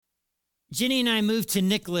Jenny and I moved to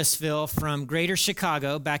Nicholasville from Greater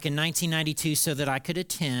Chicago back in 1992 so that I could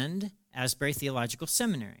attend Asbury Theological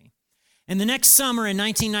Seminary. And the next summer in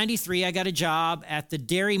 1993, I got a job at the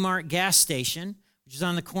Dairy Mart gas station, which is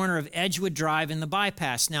on the corner of Edgewood Drive and the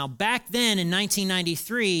Bypass. Now, back then in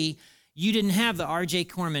 1993, you didn't have the R.J.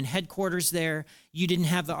 Corman headquarters there. You didn't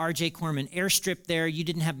have the R.J. Corman airstrip there. You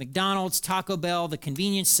didn't have McDonald's, Taco Bell, the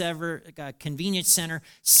convenience center,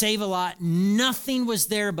 Save-A-Lot. Nothing was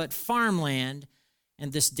there but farmland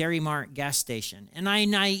and this Dairy Mart gas station. And I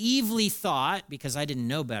naively thought, because I didn't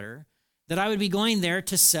know better, that I would be going there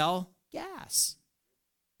to sell gas.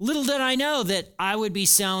 Little did I know that I would be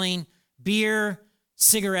selling beer,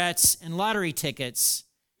 cigarettes, and lottery tickets.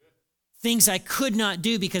 Things I could not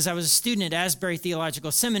do because I was a student at Asbury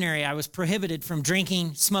Theological Seminary. I was prohibited from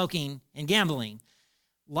drinking, smoking, and gambling.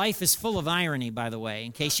 Life is full of irony, by the way,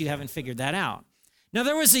 in case you haven't figured that out. Now,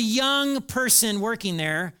 there was a young person working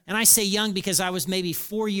there, and I say young because I was maybe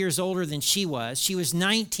 4 years older than she was. She was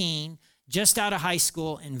 19, just out of high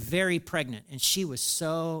school, and very pregnant, and she was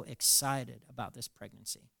so excited about this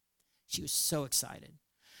pregnancy. She was so excited.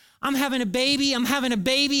 I'm having a baby, I'm having a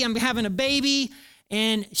baby, I'm having a baby.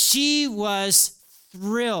 And she was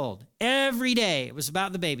thrilled every day. It was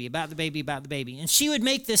about the baby, about the baby, about the baby. And she would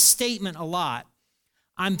make this statement a lot.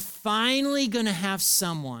 I'm finally going to have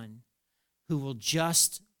someone who will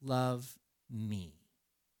just love me.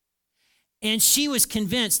 And she was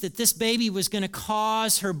convinced that this baby was going to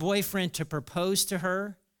cause her boyfriend to propose to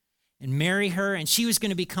her and marry her. And she was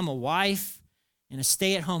going to become a wife and a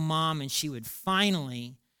stay-at-home mom. And she would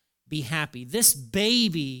finally be happy. This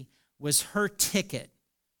baby was her ticket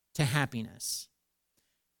to happiness.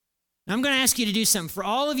 Now, I'm going to ask you to do something. For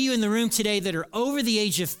all of you in the room today that are over the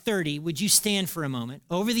age of 30, would you stand for a moment?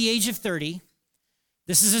 Over the age of 30.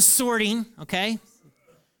 This is a sorting, okay?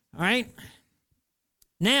 All right?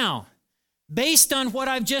 Now, based on what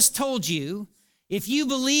I've just told you, if you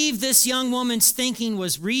believe this young woman's thinking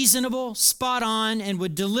was reasonable, spot on, and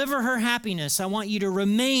would deliver her happiness, I want you to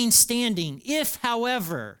remain standing. If,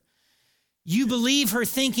 however, you believe her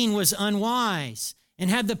thinking was unwise and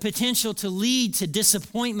had the potential to lead to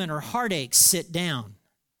disappointment or heartache, sit down.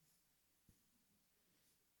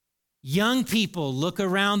 Young people, look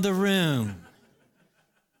around the room.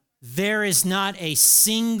 There is not a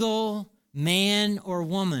single man or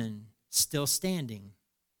woman still standing.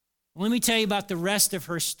 Let me tell you about the rest of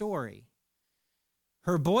her story.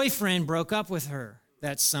 Her boyfriend broke up with her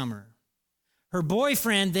that summer. Her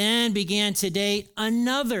boyfriend then began to date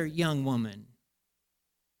another young woman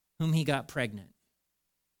whom he got pregnant.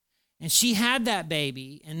 And she had that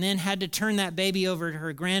baby and then had to turn that baby over to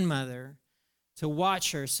her grandmother to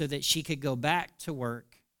watch her so that she could go back to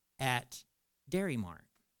work at Dairy Mart.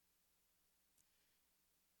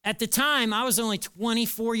 At the time, I was only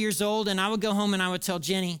 24 years old, and I would go home and I would tell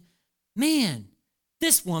Jenny, man,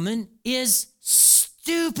 this woman is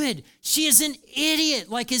stupid. She is an idiot.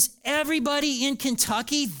 Like, is everybody in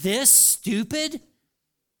Kentucky this stupid?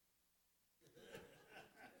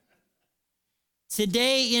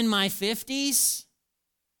 Today in my 50s,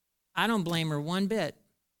 I don't blame her one bit.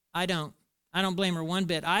 I don't blame her one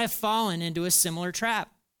bit. I have fallen into a similar trap,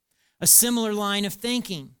 a similar line of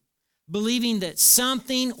thinking, believing that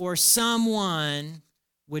something or someone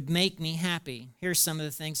would make me happy. Here's some of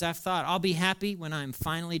the things I've thought. I'll be happy when I'm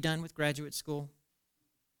finally done with graduate school.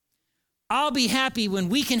 I'll be happy when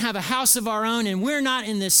we can have a house of our own and we're not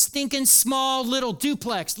in this stinking small little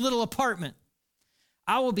duplex, little apartment.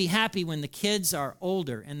 I will be happy when the kids are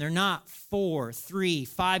older and they're not 4, 3,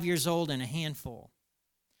 5 years old and a handful.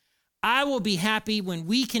 I will be happy when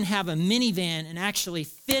we can have a minivan and actually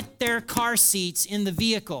fit their car seats in the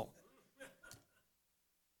vehicle.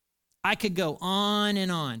 I could go on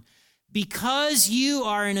and on. Because you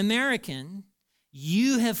are an American,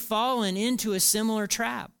 you have fallen into a similar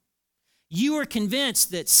trap. You are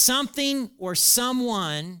convinced that something or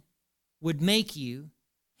someone would make you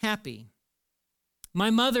happy. My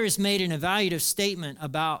mother has made an evaluative statement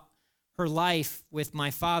about her life with my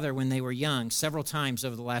father when they were young several times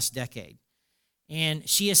over the last decade. And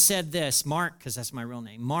she has said this, Mark, because that's my real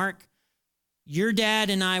name, Mark, your dad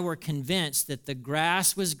and I were convinced that the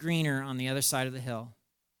grass was greener on the other side of the hill.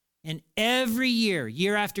 And every year,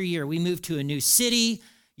 year after year, we moved to a new city.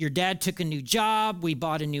 Your dad took a new job. We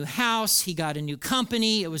bought a new house. He got a new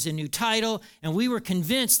company. It was a new title. And we were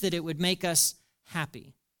convinced that it would make us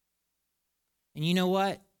happy. And you know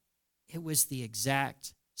what? It was the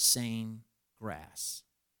exact same grass.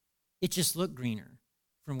 It just looked greener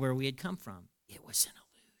from where we had come from. It was an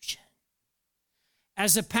illusion.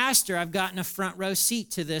 As a pastor, I've gotten a front row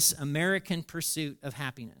seat to this American pursuit of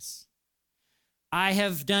happiness. I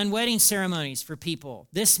have done wedding ceremonies for people.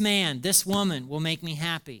 This man, this woman will make me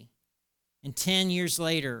happy. And 10 years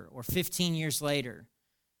later or 15 years later,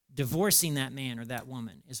 divorcing that man or that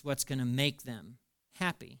woman is what's going to make them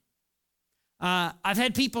happy. I've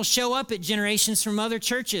had people show up at generations from other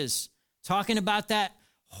churches talking about that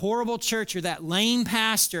horrible church or that lame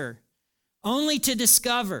pastor, only to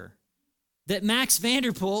discover that Max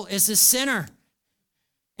Vanderpool is a sinner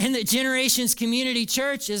and that Generations Community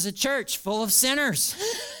Church is a church full of sinners.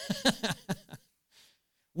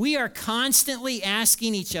 We are constantly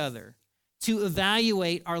asking each other to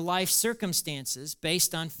evaluate our life circumstances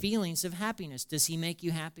based on feelings of happiness. Does he make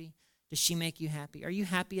you happy? Does she make you happy? Are you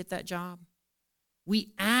happy at that job?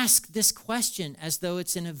 We ask this question as though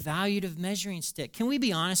it's an evaluative measuring stick. Can we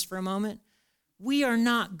be honest for a moment? We are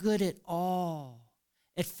not good at all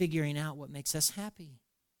at figuring out what makes us happy.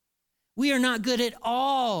 We are not good at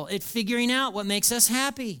all at figuring out what makes us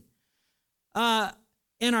happy. And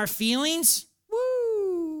our feelings,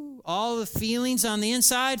 all the feelings on the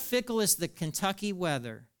inside, fickle as the Kentucky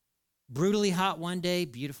weather. Brutally hot one day,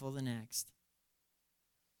 beautiful the next.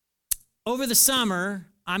 Over the summer,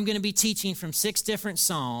 I'm going to be teaching from 6 different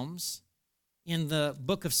Psalms in the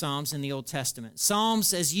book of Psalms in the Old Testament.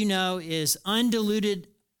 Psalms, as you know, is undiluted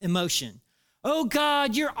emotion. Oh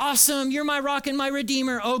God, you're awesome. You're my rock and my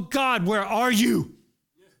redeemer. Oh God, where are you?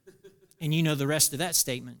 And you know the rest of that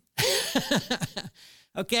statement.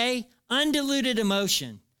 Okay? Undiluted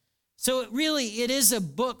emotion. So it is a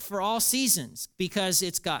book for all seasons because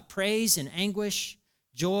it's got praise and anguish,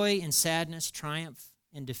 joy and sadness, triumph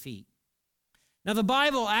and defeat. Now, the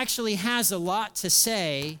Bible actually has a lot to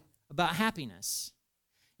say about happiness.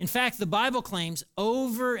 In fact, the Bible claims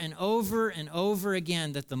over and over and over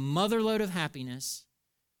again that the motherlode of happiness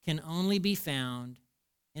can only be found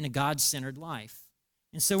in a God-centered life.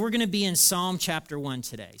 And so we're going to be in Psalm chapter 1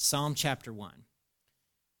 today, Psalm chapter 1.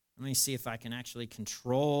 Let me see if I can actually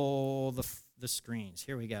control the screens.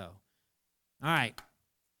 Here we go. All right.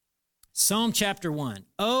 Psalm chapter 1.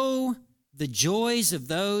 Oh, the joys of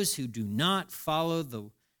those who do not follow the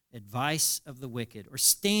advice of the wicked, or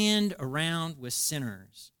stand around with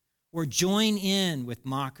sinners, or join in with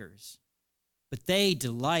mockers. But they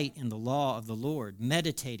delight in the law of the Lord,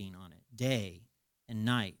 meditating on it day and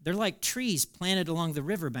night. They're like trees planted along the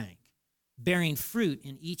riverbank, bearing fruit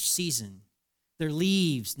in each season. Their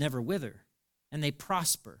leaves never wither, and they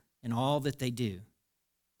prosper in all that they do.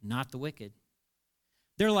 Not the wicked.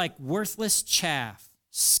 They're like worthless chaff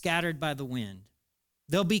scattered by the wind.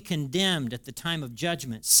 They'll be condemned at the time of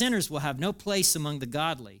judgment. Sinners will have no place among the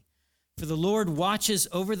godly, for the Lord watches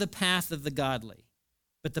over the path of the godly,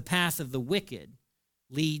 but the path of the wicked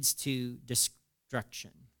leads to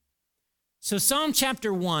destruction. So Psalm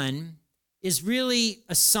chapter 1 is really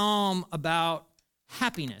a psalm about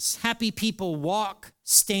happiness. Happy people walk,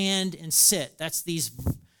 stand, and sit. That's these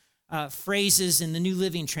phrases in the New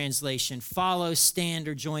Living Translation: follow, stand,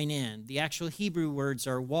 or join in. The actual Hebrew words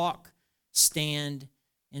are walk, stand,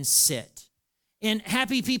 and sit. And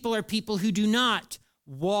happy people are people who do not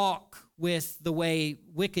walk with the way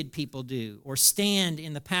wicked people do, or stand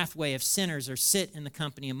in the pathway of sinners, or sit in the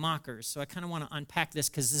company of mockers. So I kind of want to unpack this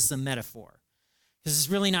because this is a metaphor. Because it's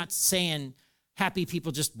really not saying happy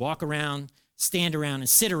people just walk around, stand around, and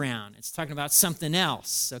sit around. It's talking about something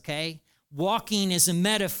else, okay? Walking is a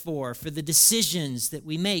metaphor for the decisions that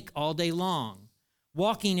we make all day long.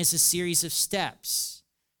 Walking is a series of steps,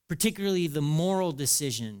 particularly the moral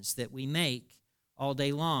decisions that we make all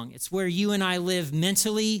day long. It's where you and I live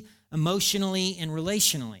mentally, emotionally, and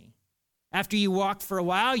relationally. After you walk for a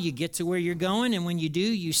while, you get to where you're going, and when you do,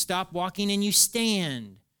 you stop walking and you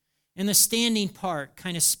stand. And the standing part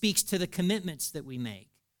kind of speaks to the commitments that we make,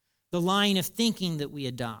 the line of thinking that we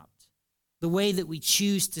adopt, the way that we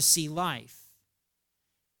choose to see life.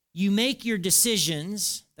 You make your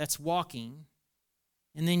decisions, that's walking,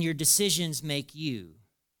 and then your decisions make you,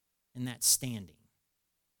 and that's standing.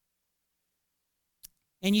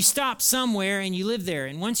 And you stop somewhere and you live there.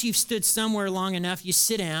 And once you've stood somewhere long enough, you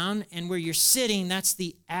sit down, and where you're sitting, that's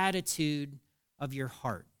the attitude of your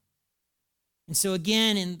heart. And so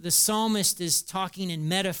again, the psalmist is talking in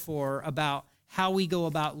metaphor about how we go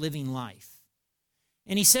about living life.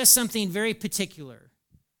 And he says something very particular.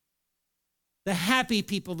 The happy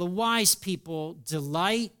people, the wise people,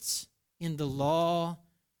 delight in the law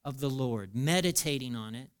of the Lord, meditating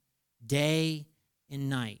on it day and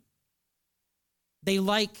night. They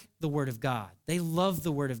like the Word of God. They love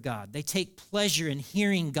the Word of God. They take pleasure in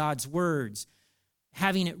hearing God's words,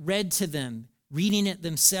 having it read to them, reading it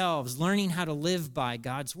themselves, learning how to live by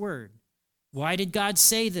God's Word. Why did God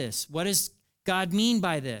say this? What does God mean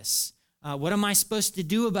by this? What am I supposed to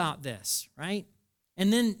do about this, right?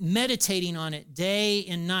 and then meditating on it day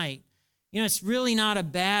and night. It's really not a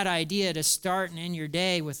bad idea to start and end your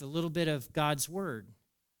day with a little bit of God's word.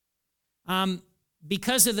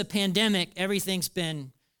 Because of the pandemic, everything's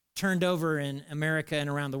been turned over in America and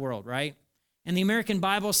around the world, right? And the American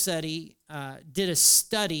Bible Study did a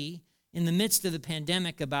study in the midst of the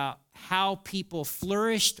pandemic about how people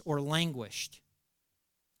flourished or languished.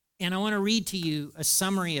 And I want to read to you a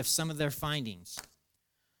summary of some of their findings.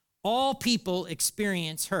 All people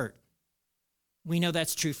experience hurt. We know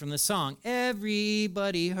that's true from the song,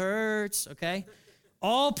 "Everybody hurts," okay?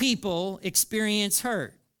 All people experience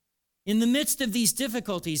hurt. In the midst of these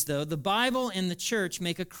difficulties, though, the Bible and the church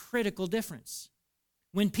make a critical difference.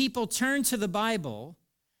 When people turn to the Bible,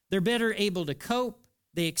 they're better able to cope,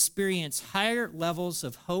 they experience higher levels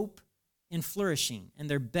of hope and flourishing, and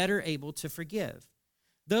they're better able to forgive.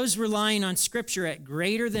 Those relying on Scripture at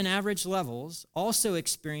greater than average levels also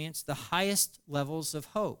experience the highest levels of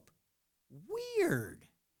hope. Weird.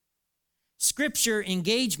 Scripture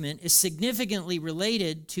engagement is significantly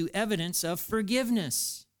related to evidence of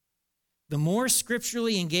forgiveness. The more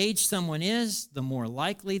scripturally engaged someone is, the more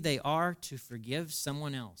likely they are to forgive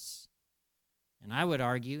someone else. And I would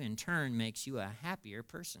argue, in turn, makes you a happier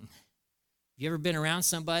person. Have you ever been around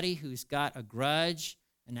somebody who's got a grudge,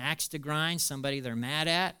 an axe to grind, somebody they're mad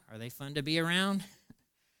at? Are they fun to be around?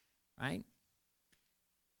 Right?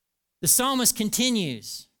 The psalmist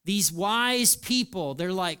continues. These wise people,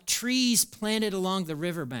 they're like trees planted along the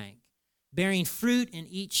riverbank, bearing fruit in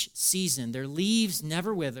each season. Their leaves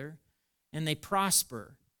never wither, and they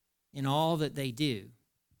prosper in all that they do.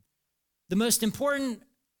 The most important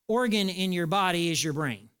organ in your body is your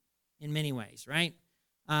brain, in many ways, right?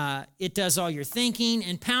 It does all your thinking,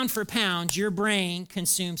 and pound for pound, your brain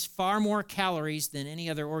consumes far more calories than any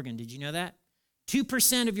other organ. Did you know that?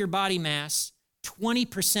 2% of your body mass,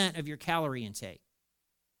 20% of your calorie intake.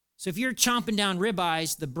 So if you're chomping down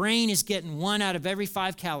ribeyes, the brain is getting 1 out of every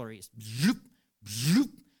 5 calories. Bloop, bloop,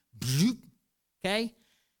 bloop. Okay?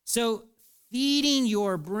 So feeding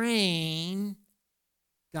your brain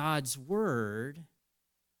God's word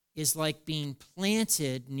is like being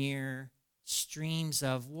planted near streams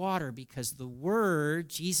of water, because the word,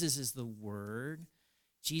 Jesus is the word.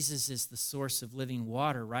 Jesus is the source of living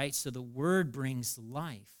water, right? So the word brings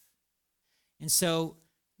life. And so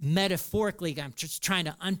metaphorically, I'm just trying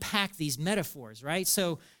to unpack these metaphors, right?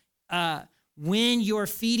 So when you're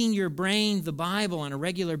feeding your brain the Bible on a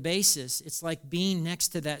regular basis, it's like being next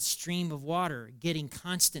to that stream of water, getting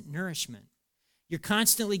constant nourishment. You're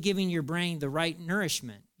constantly giving your brain the right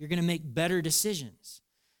nourishment. You're going to make better decisions.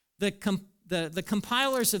 The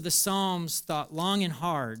compilers of the Psalms thought long and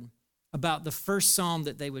hard about the first psalm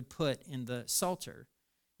that they would put in the Psalter.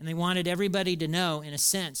 And they wanted everybody to know, in a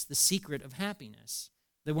sense, the secret of happiness.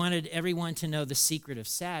 They wanted everyone to know the secret of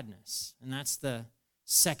sadness. And that's the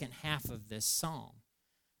second half of this psalm.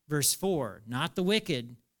 Verse 4, not the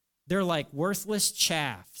wicked. They're like worthless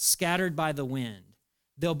chaff scattered by the wind.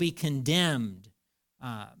 They'll be condemned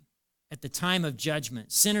at the time of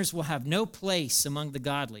judgment. Sinners will have no place among the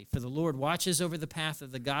godly, for the Lord watches over the path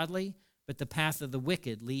of the godly, but the path of the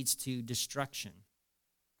wicked leads to destruction.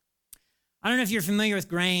 I don't know if you're familiar with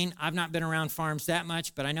grain. I've not been around farms that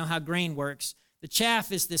much, but I know how grain works. The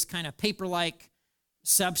chaff is this kind of paper-like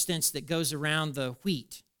substance that goes around the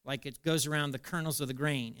wheat, like it goes around the kernels of the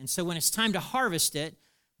grain. And so when it's time to harvest it,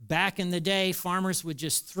 back in the day, farmers would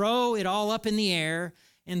just throw it all up in the air,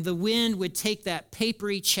 and the wind would take that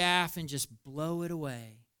papery chaff and just blow it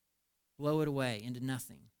away into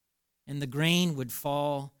nothing. And the grain would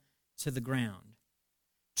fall to the ground.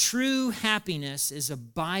 True happiness is a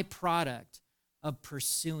byproduct of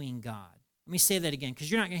pursuing God. Let me say that again,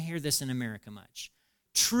 because you're not going to hear this in America much.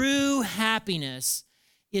 True happiness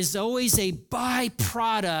is always a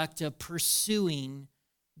byproduct of pursuing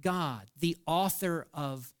God, the author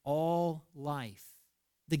of all life,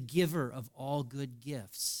 the giver of all good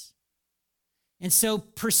gifts. And so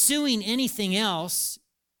pursuing anything else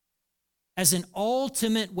as an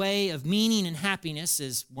ultimate way of meaning and happiness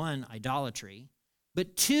is, one, idolatry,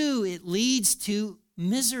 but two, it leads to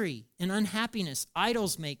misery and unhappiness.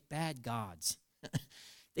 Idols make bad gods.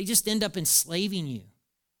 They just end up enslaving you,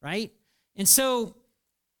 right? And so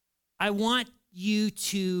I want you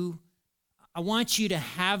to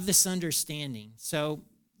have this understanding. So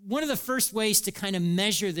one of the first ways to kind of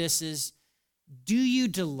measure this is, do you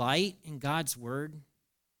delight in God's word?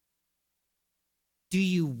 Do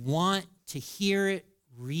you want to hear it,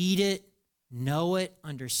 read it, know it,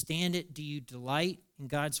 understand it? Do you delight in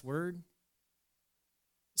God's word?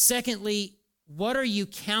 Secondly, what are you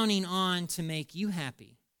counting on to make you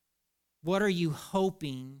happy? What are you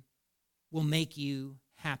hoping will make you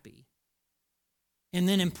happy. And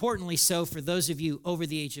then importantly so, for those of you over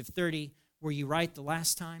the age of 30, were you right the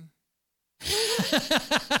last time?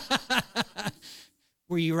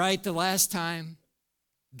 Were you right the last time?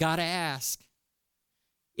 Gotta ask.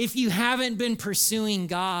 If you haven't been pursuing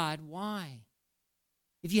God, why?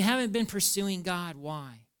 If you haven't been pursuing God,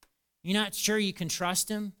 why? You're not sure you can trust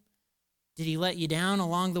him? Did he let you down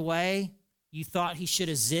along the way? You thought he should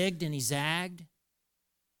have zigged and he zagged?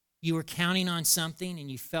 You were counting on something and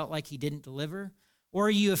you felt like he didn't deliver? Or are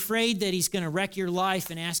you afraid that he's going to wreck your life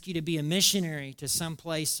and ask you to be a missionary to some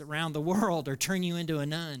place around the world or turn you into a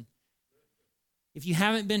nun? If you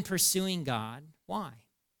haven't been pursuing God, why?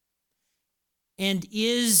 And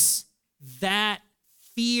is that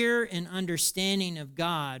fear and understanding of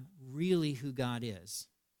God really who God is?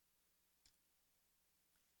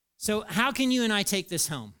 So how can you and I take this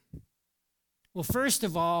home? Well, first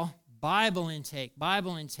of all, Bible intake.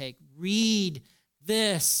 Read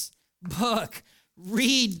this book.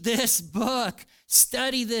 Read this book.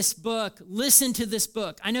 Study this book. Listen to this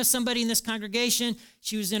book. I know somebody in this congregation,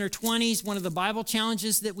 she was in her 20s. One of the Bible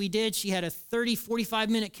challenges that we did, she had a 30,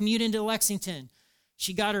 45-minute commute into Lexington.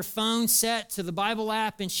 She got her phone set to the Bible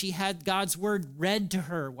app, and she had God's word read to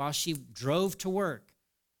her while she drove to work.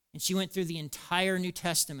 And she went through the entire New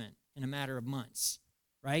Testament in a matter of months,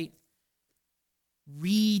 right?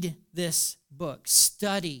 Read this book.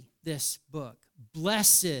 Study this book.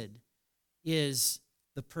 Blessed is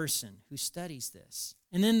the person who studies this.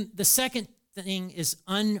 And then the second thing is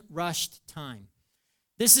unrushed time.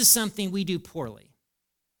 This is something we do poorly.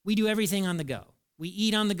 We do everything on the go. We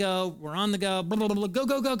eat on the go. We're on the go. Blah, blah, blah, go,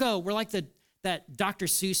 go, go, go. We're like that Dr.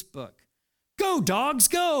 Seuss book. Go, dogs,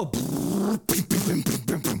 go.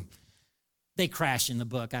 They crash in the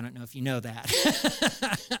book. I don't know if you know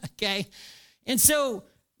that. Okay? And so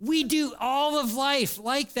we do all of life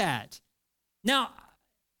like that. Now,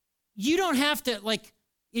 you don't have to,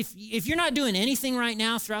 if you're not doing anything right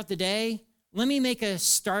now throughout the day, let me make a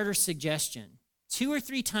starter suggestion. 2 or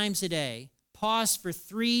 3 times a day, pause for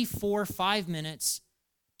 3, 4, 5 minutes.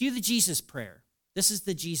 Do the Jesus prayer. This is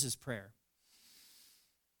the Jesus prayer.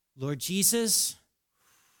 Lord Jesus,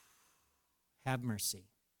 have mercy.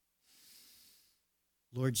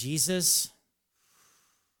 Lord Jesus,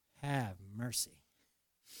 have mercy.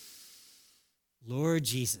 Lord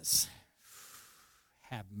Jesus,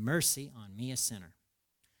 have mercy on me, a sinner.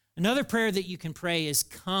 Another prayer that you can pray is,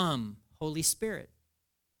 come, Holy Spirit.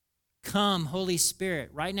 Come, Holy Spirit.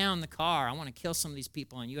 Right now in the car, I want to kill some of these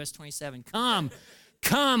people on US 27.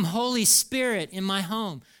 Come, Holy Spirit, in my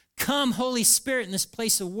home. Come, Holy Spirit, in this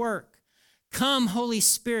place of work. Come, Holy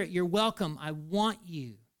Spirit, you're welcome. I want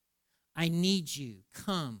you. I need you.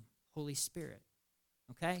 Come, Holy Spirit.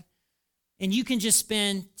 Okay? And you can just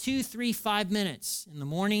spend 2, 3, 5 minutes in the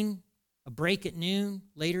morning, a break at noon,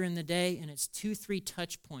 later in the day, and it's 2, 3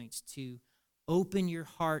 touch points to open your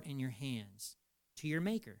heart and your hands to your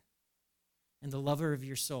Maker and the lover of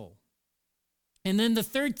your soul. And then the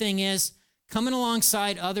third thing is coming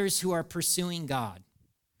alongside others who are pursuing God.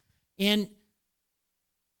 And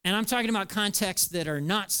I'm talking about contexts that are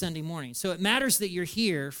not Sunday morning. So it matters that you're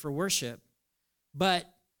here for worship, but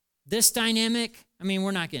this dynamic,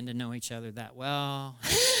 we're not getting to know each other that well.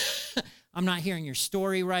 I'm not hearing your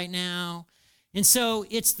story right now. And so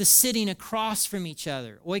it's the sitting across from each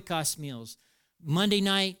other, oikos meals, Monday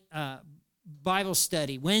night Bible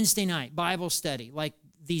study, Wednesday night Bible study, like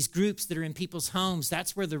these groups that are in people's homes.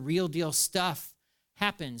 That's where the real deal stuff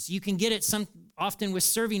happens. You can get it often with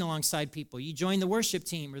serving alongside people. You join the worship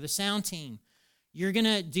team or the sound team. You're going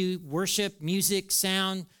to do worship, music,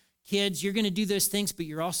 sound, kids. You're going to do those things, but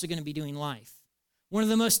you're also going to be doing life. One of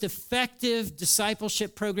the most effective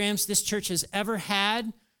discipleship programs this church has ever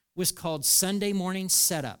had was called Sunday Morning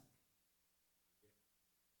Setup.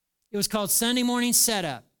 It was called Sunday Morning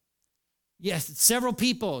Setup. Yes, several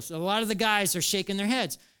people. So a lot of the guys are shaking their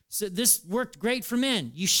heads. So this worked great for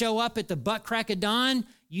men. You show up at the butt crack of dawn.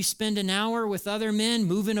 You spend an hour with other men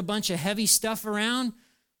moving a bunch of heavy stuff around.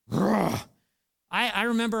 I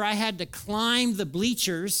remember I had to climb the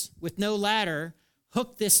bleachers with no ladder,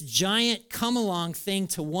 hook this giant come-along thing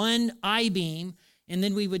to one I-beam, and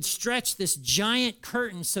then we would stretch this giant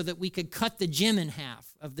curtain so that we could cut the gym in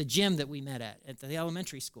half of the gym that we met at the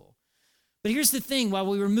elementary school. But here's the thing. While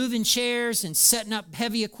we were moving chairs and setting up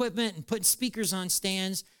heavy equipment and putting speakers on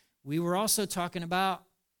stands, we were also talking about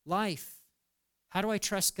life. How do I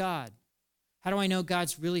trust God? How do I know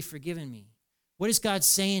God's really forgiven me? What is God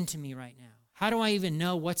saying to me right now? How do I even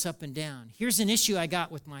know what's up and down? Here's an issue I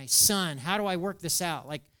got with my son. How do I work this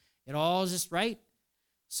out? It all is just right?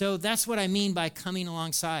 So that's what I mean by coming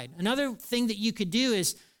alongside. Another thing that you could do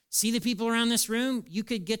is See the people around this room? You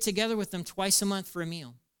could get together with them twice a month for a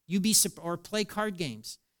meal. Or play card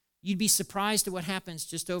games. You'd be surprised at what happens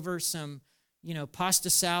just over some, pasta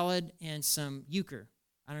salad and some euchre.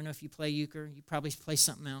 I don't know if you play euchre. You probably play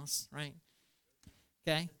something else, right?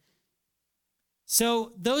 Okay.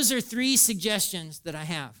 So those are 3 suggestions that I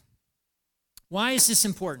have. Why is this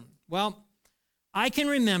important? Well, I can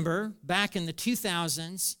remember back in the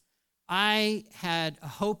 2000s, I had a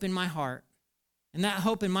hope in my heart. And that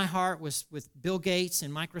hope in my heart was with Bill Gates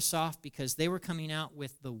and Microsoft because they were coming out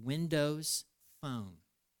with the Windows Phone.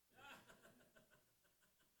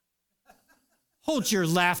 Hold your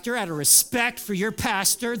laughter out of respect for your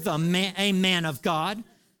pastor, a man of God.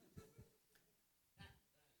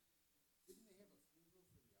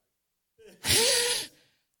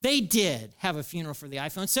 They did have a funeral for the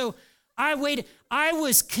iPhone. So I waited. I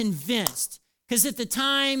was convinced because at the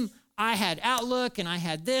time I had Outlook and I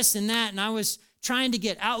had this and that, and I was trying to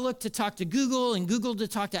get Outlook to talk to Google and Google to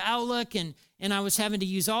talk to Outlook, and I was having to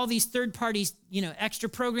use all these third parties, extra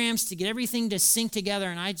programs to get everything to sync together,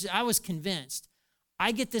 and I was convinced,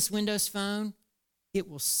 I get this Windows Phone, it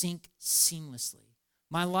will sync seamlessly.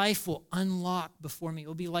 My life will unlock before me. It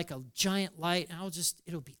will be like a giant light, and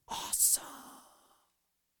it'll be awesome.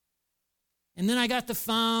 And then I got the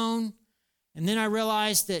phone, and then I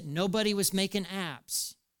realized that nobody was making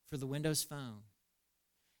apps for the Windows Phone.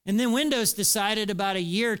 And then Windows decided about a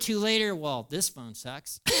year or 2 later, well, this phone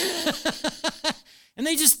sucks. And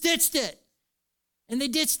they just ditched it. And they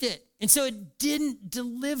ditched it. And so it didn't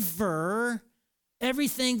deliver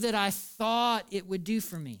everything that I thought it would do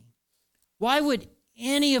for me. Why would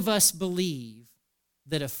any of us believe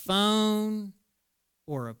that a phone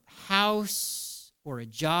or a house or a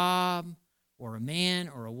job or a man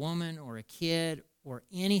or a woman or a kid or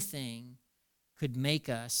anything could make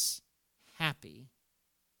us happy,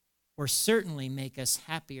 or certainly make us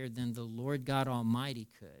happier than the Lord God Almighty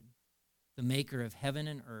could, the maker of heaven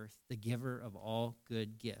and earth, the giver of all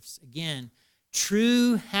good gifts? Again,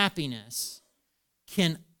 true happiness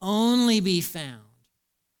can only be found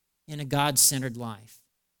in a God-centered life,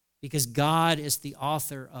 because God is the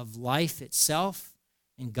author of life itself,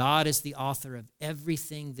 and God is the author of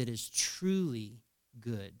everything that is truly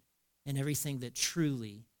good and everything that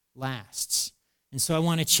truly lasts. And so I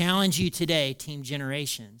want to challenge you today, Team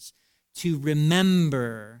Generations, to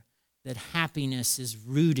remember that happiness is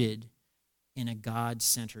rooted in a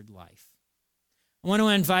God-centered life. I want to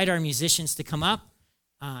invite our musicians to come up.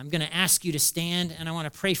 I'm going to ask you to stand, and I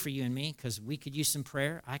want to pray for you and me, because we could use some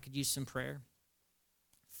prayer. I could use some prayer.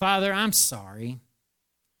 Father, I'm sorry.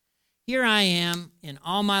 Here I am in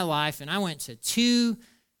all my life, and I went to two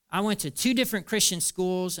different Christian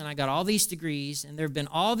schools, and I got all these degrees, and there have been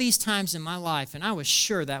all these times in my life, and I was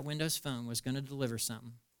sure that Windows Phone was going to deliver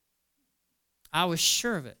something. I was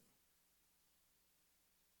sure of it.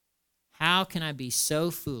 How can I be so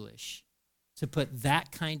foolish to put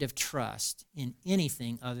that kind of trust in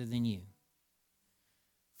anything other than you?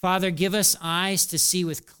 Father, give us eyes to see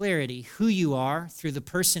with clarity who you are through the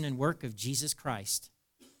person and work of Jesus Christ.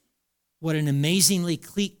 What an amazingly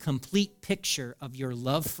complete picture of your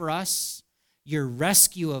love for us, your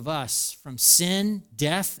rescue of us from sin,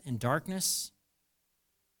 death, and darkness,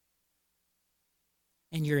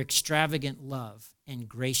 and your extravagant love and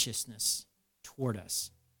graciousness toward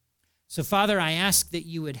us. So, Father, I ask that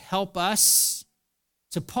you would help us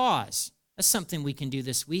to pause. That's something we can do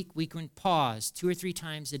this week. We can pause 2 or 3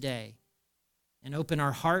 times a day and open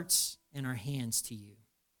our hearts and our hands to you.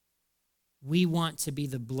 We want to be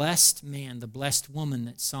the blessed man, the blessed woman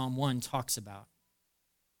that Psalm 1 talks about.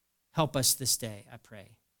 Help us this day, I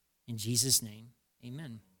pray. In Jesus' name,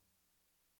 amen.